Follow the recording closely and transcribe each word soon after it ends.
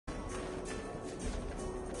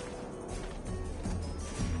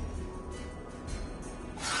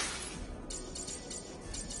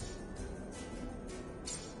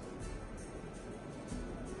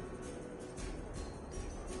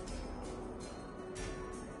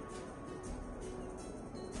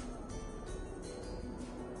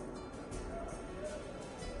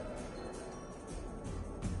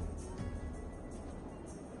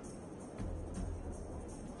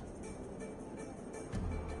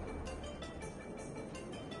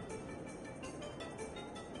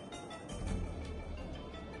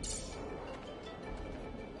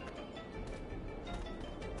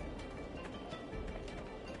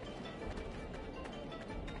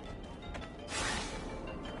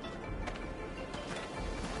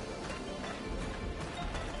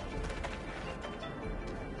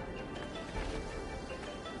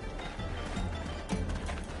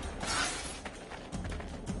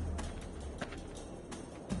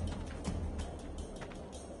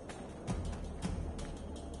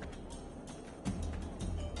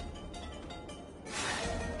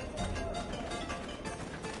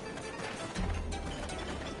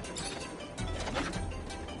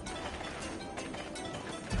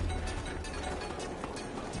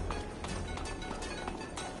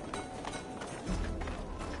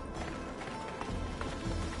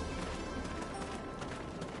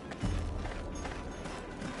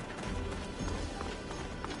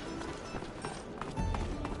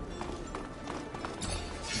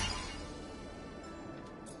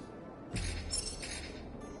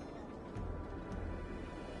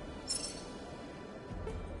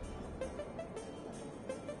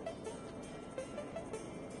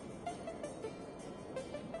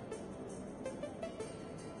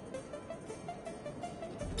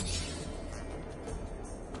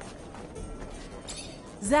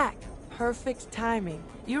Zach, perfect timing.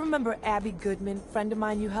 You remember Abby Goodman, friend of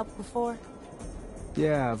mine you helped before?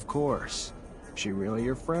 Yeah, of course. She really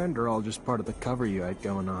your friend, or all just part of the cover you had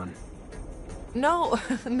going on? No,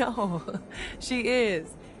 no, she is.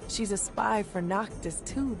 She's a spy for Noctis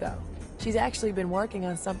too, though. She's actually been working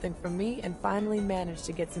on something for me and finally managed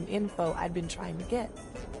to get some info I'd been trying to get.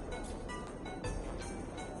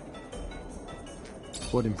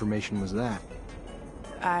 What information was that?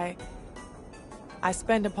 I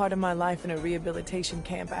spent a part of my life in a rehabilitation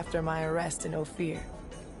camp after my arrest in Ophir.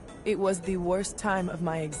 It was the worst time of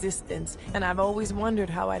my existence, and I've always wondered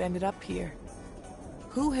how I'd ended up here.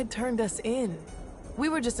 Who had turned us in? We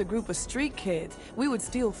were just a group of street kids. We would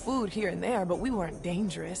steal food here and there, but we weren't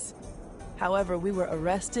dangerous. However, we were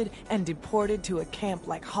arrested and deported to a camp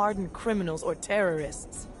like hardened criminals or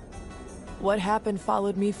terrorists. What happened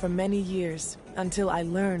followed me for many years, until I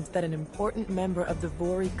learned that an important member of the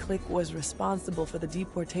Vori clique was responsible for the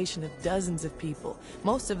deportation of dozens of people.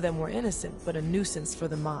 Most of them were innocent, but a nuisance for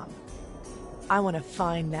the mob. I want to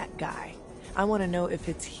find that guy. I want to know if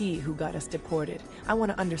it's he who got us deported. I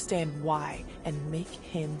want to understand why, and make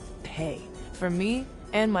him pay. For me,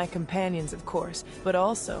 and my companions, of course, but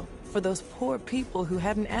also for those poor people who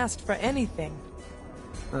hadn't asked for anything.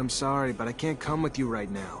 I'm sorry, but I can't come with you right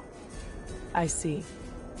now. I see.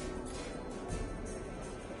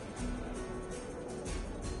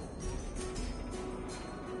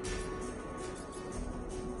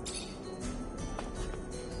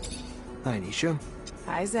 Hi, Nisha.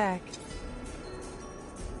 Hi, Zach.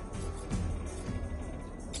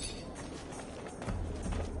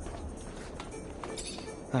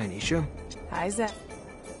 Hi, Nisha. Hi, Zach.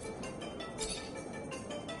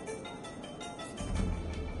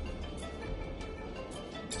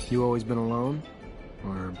 You always been alone?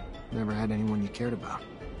 Or never had anyone you cared about?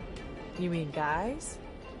 You mean guys?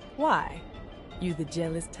 Why? You the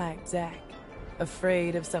jealous type, Zach?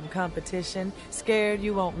 Afraid of some competition? Scared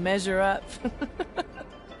you won't measure up?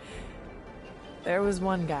 There was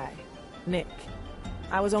one guy, Nick.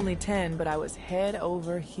 I was only 10, but I was head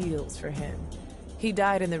over heels for him. He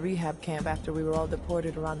died in the rehab camp after we were all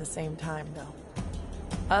deported around the same time, though.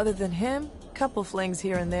 Other than him, couple flings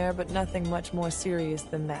here and there, but nothing much more serious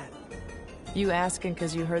than that. You asking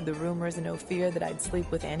because you heard the rumors in Ophir that I'd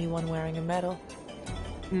sleep with anyone wearing a medal?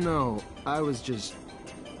 No, I was just...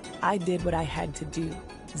 I did what I had to do,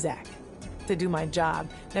 Zach. To do my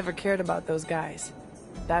job. Never cared about those guys.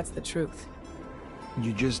 That's the truth.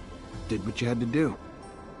 You just did what you had to do.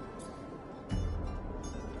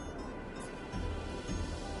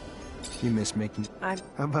 You miss making... How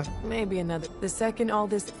about... Maybe another. The second all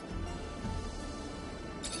this...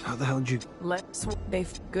 How the hell did you... Let's... They...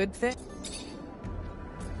 Good thing?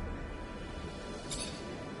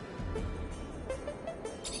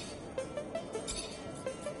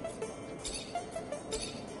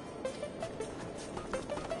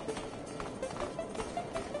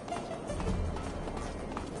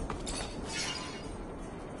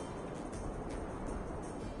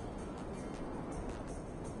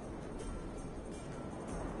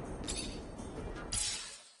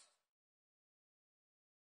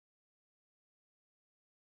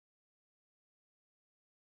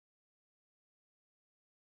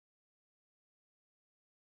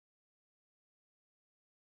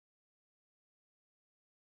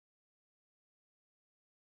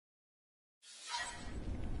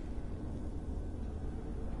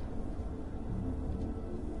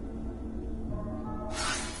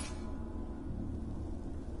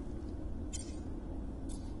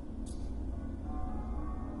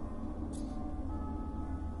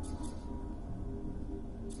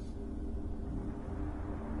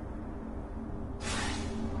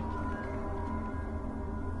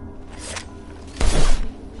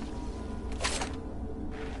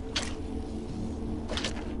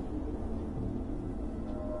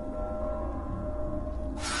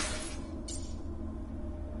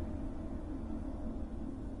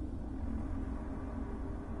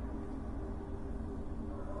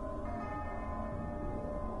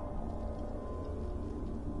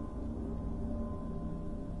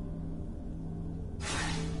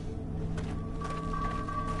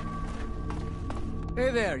 Hey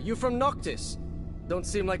there, you from Noctis? Don't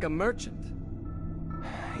seem like a merchant.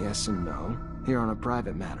 Yes and no. Here on a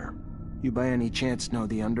private matter. You by any chance know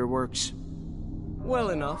the underworks? Well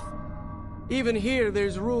enough. Even here,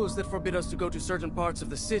 there's rules that forbid us to go to certain parts of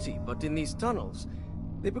the city, but in these tunnels,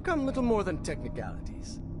 they become little more than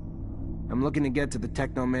technicalities. I'm looking to get to the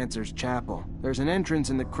Technomancer's chapel. There's an entrance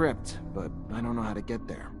in the crypt, but I don't know how to get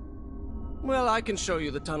there. Well, I can show you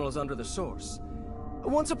the tunnels under the source.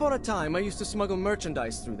 Once upon a time, I used to smuggle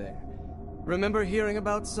merchandise through there. Remember hearing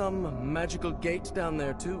about some magical gate down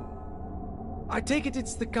there too? I take it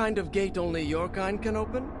it's the kind of gate only your kind can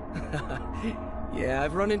open? Yeah,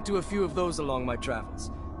 I've run into a few of those along my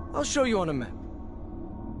travels. I'll show you on a map.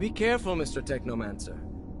 Be careful, Mr. Technomancer.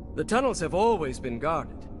 The tunnels have always been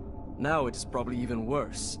guarded. Now it is probably even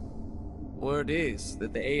worse. Word is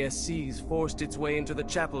that the ASC's forced its way into the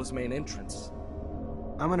chapel's main entrance.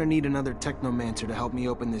 I'm gonna need another Technomancer to help me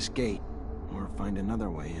open this gate, or find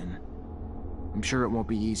another way in. I'm sure it won't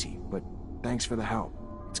be easy, but thanks for the help.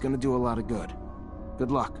 It's gonna do a lot of good. Good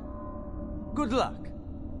luck. Good luck.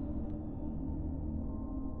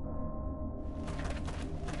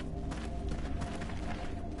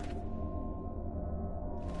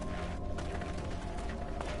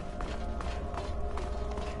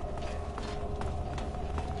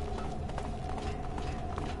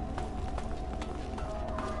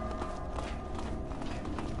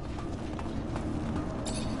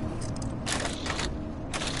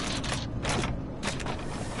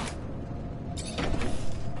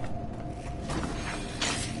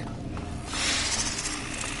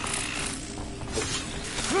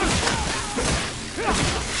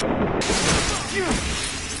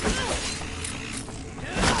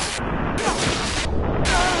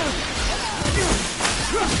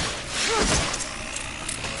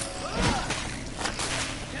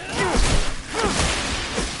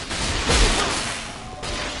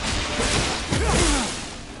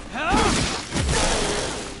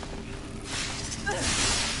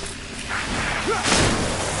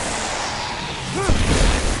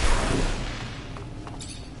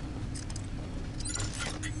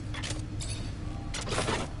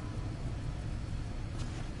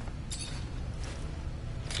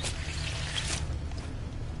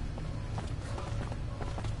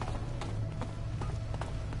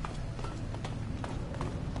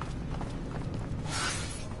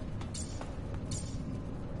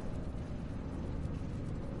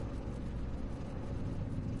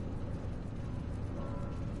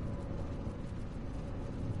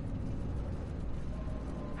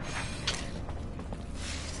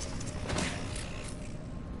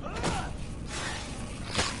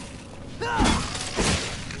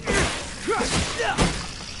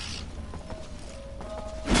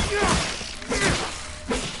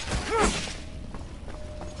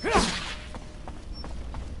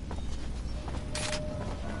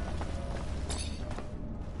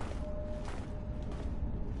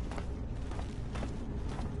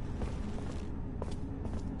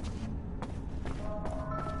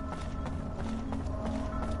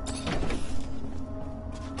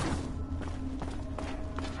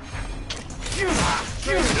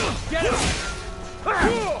 Get him!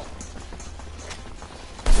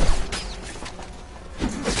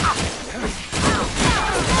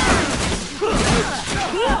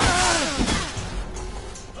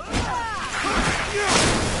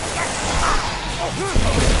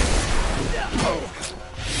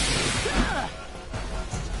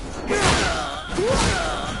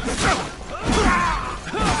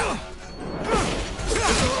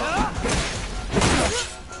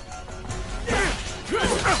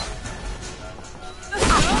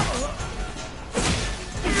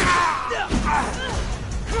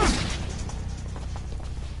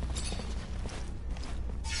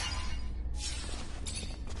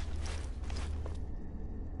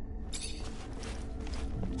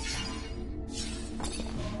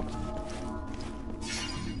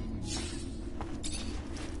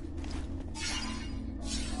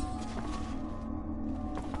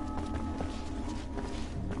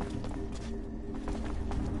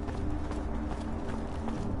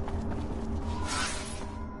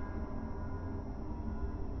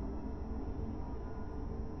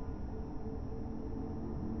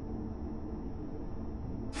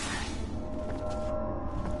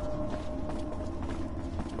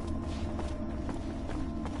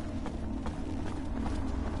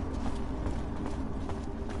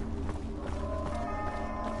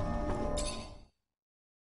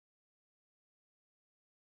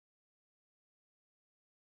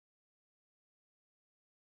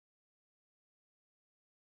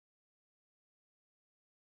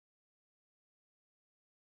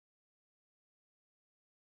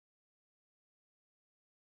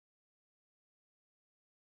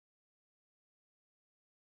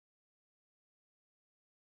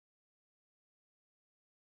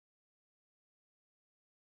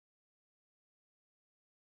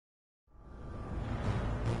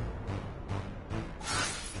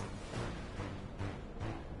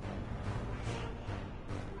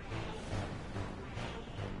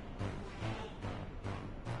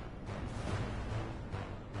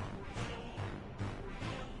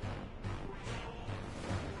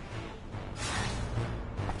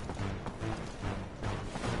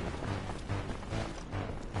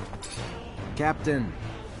 Captain,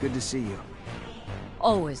 good to see you.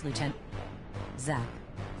 Always, Lieutenant. Zach.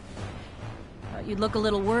 You'd look a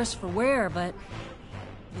little worse for wear, but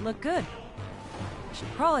you look good. You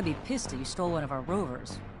should probably be pissed that you stole one of our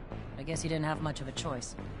rovers. I guess you didn't have much of a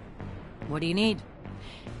choice. What do you need?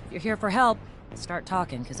 If you're here for help, start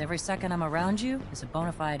talking, because every second I'm around you is a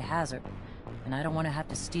bona fide hazard, and I don't want to have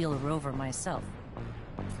to steal a rover myself.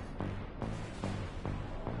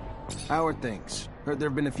 How are things? Heard there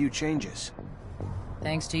have been a few changes.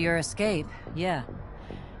 Thanks to your escape, yeah.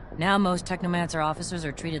 Now most Technomancer officers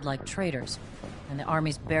are treated like traitors, and the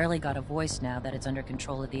Army's barely got a voice now that it's under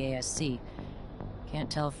control of the ASC. Can't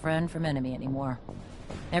tell friend from enemy anymore.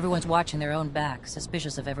 Everyone's watching their own back,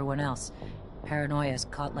 suspicious of everyone else. Paranoia's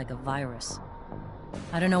caught like a virus.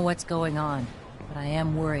 I don't know what's going on, but I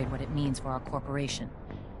am worried what it means for our corporation.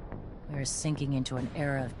 We're sinking into an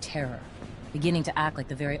era of terror, beginning to act like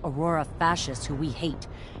the very Aurora fascists who we hate,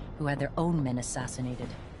 who had their own men assassinated.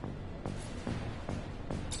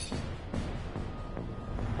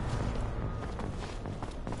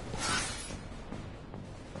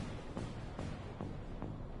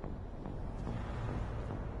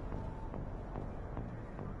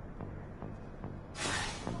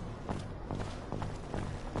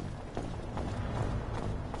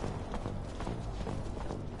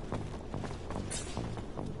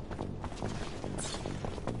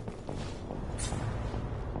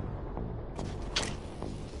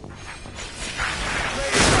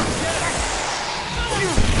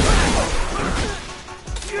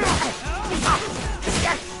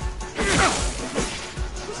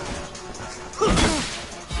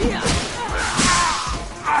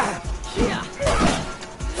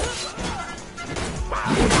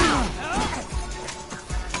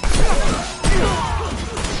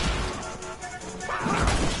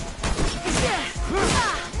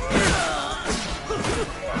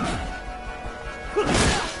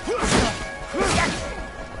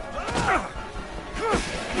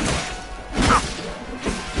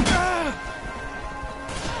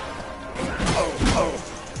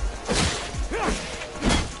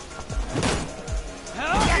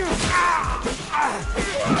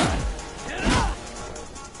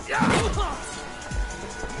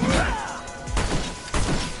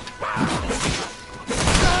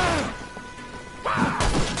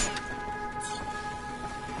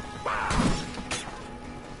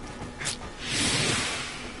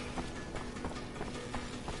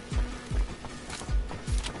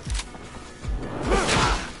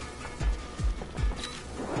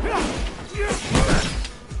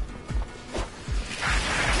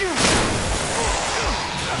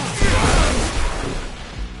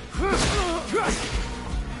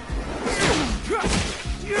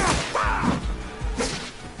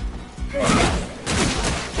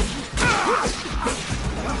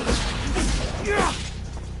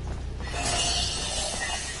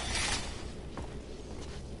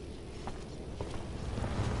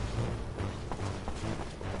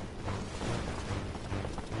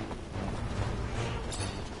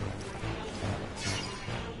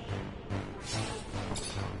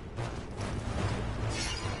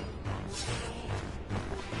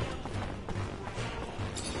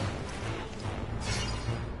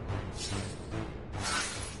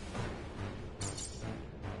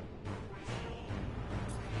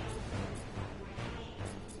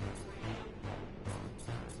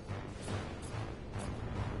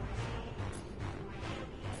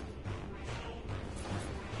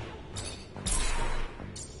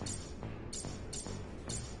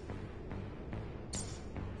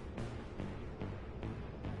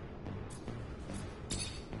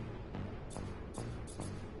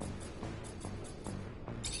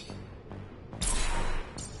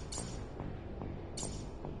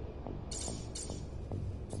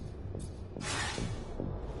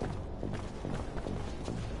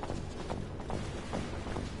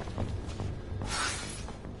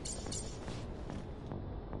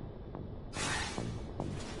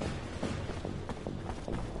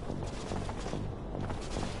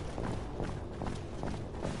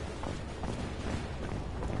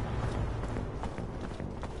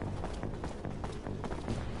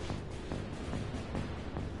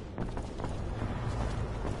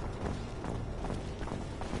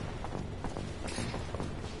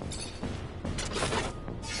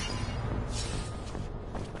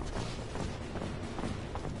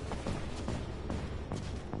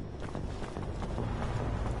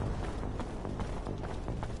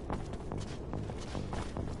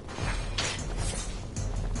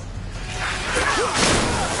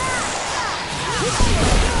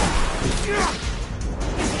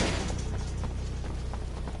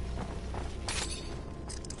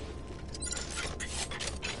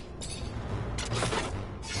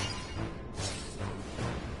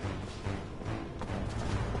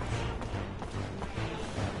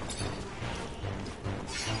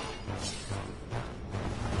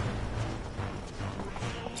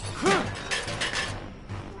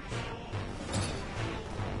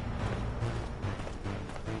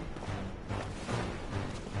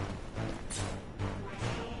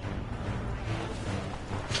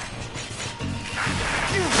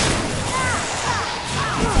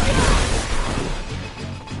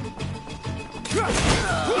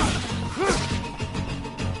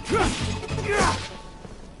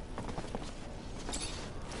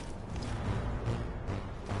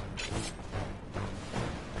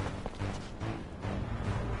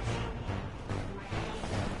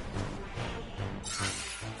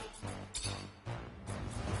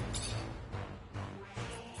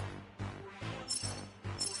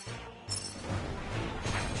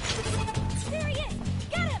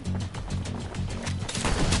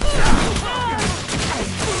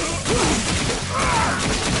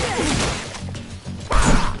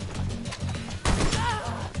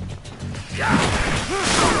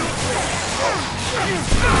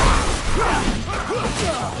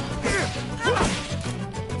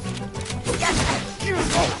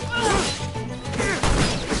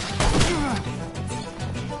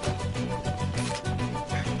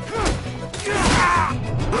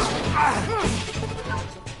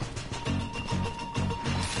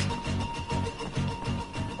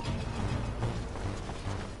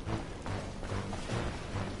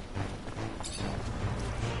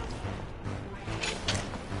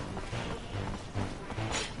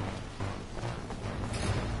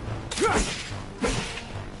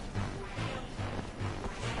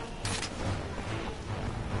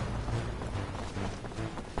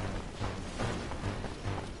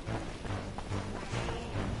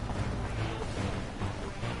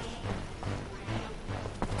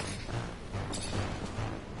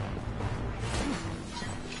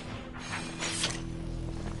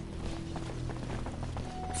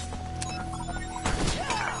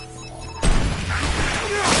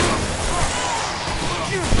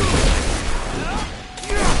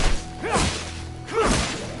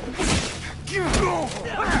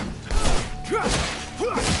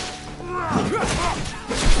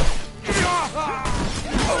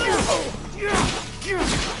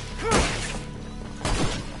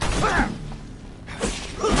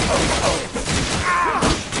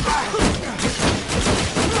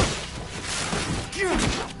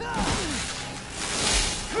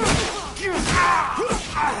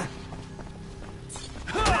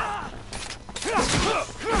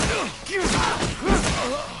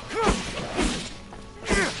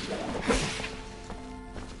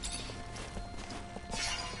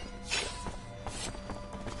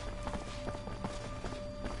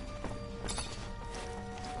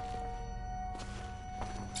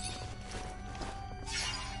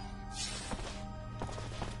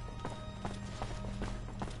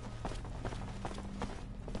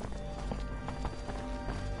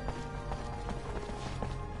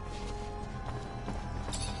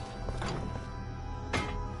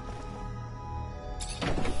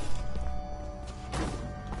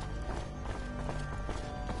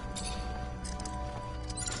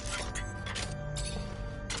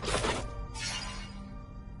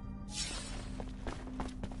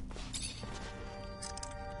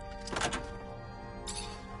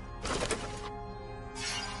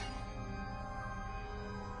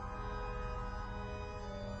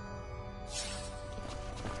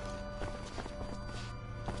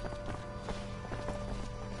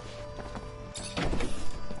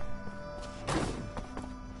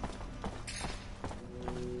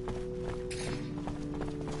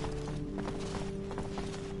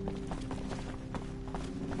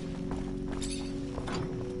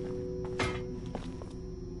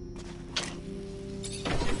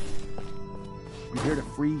 I'm here to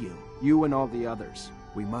free you. You and all the others.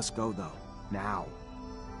 We must go, though. Now.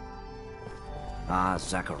 Ah,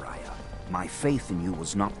 Zachariah. My faith in you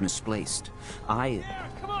was not misplaced. Yeah,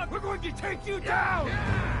 come on, we're going to take you down!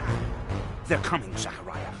 They're coming,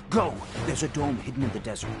 Zachariah. Go! There's a dome hidden in the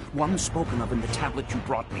desert. One spoken of in the tablet you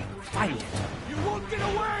brought me. Find it. You won't get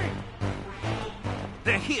away!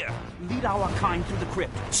 They're here. Lead our kind through the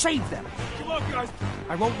crypt. Save them. Come on, guys!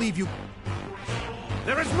 I won't leave you.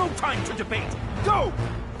 There is no time to debate. Go!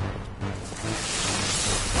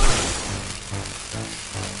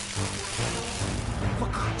 For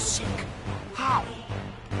God's sake. How?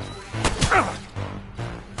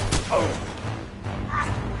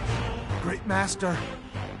 Great Master.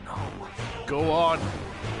 No. Go on.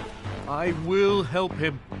 I will help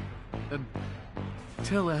him. And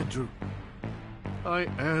tell Andrew. I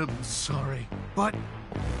am sorry. But...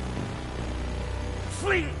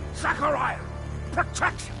 Flee, Zachariah!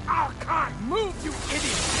 Protect our kind! Move, you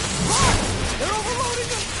idiot!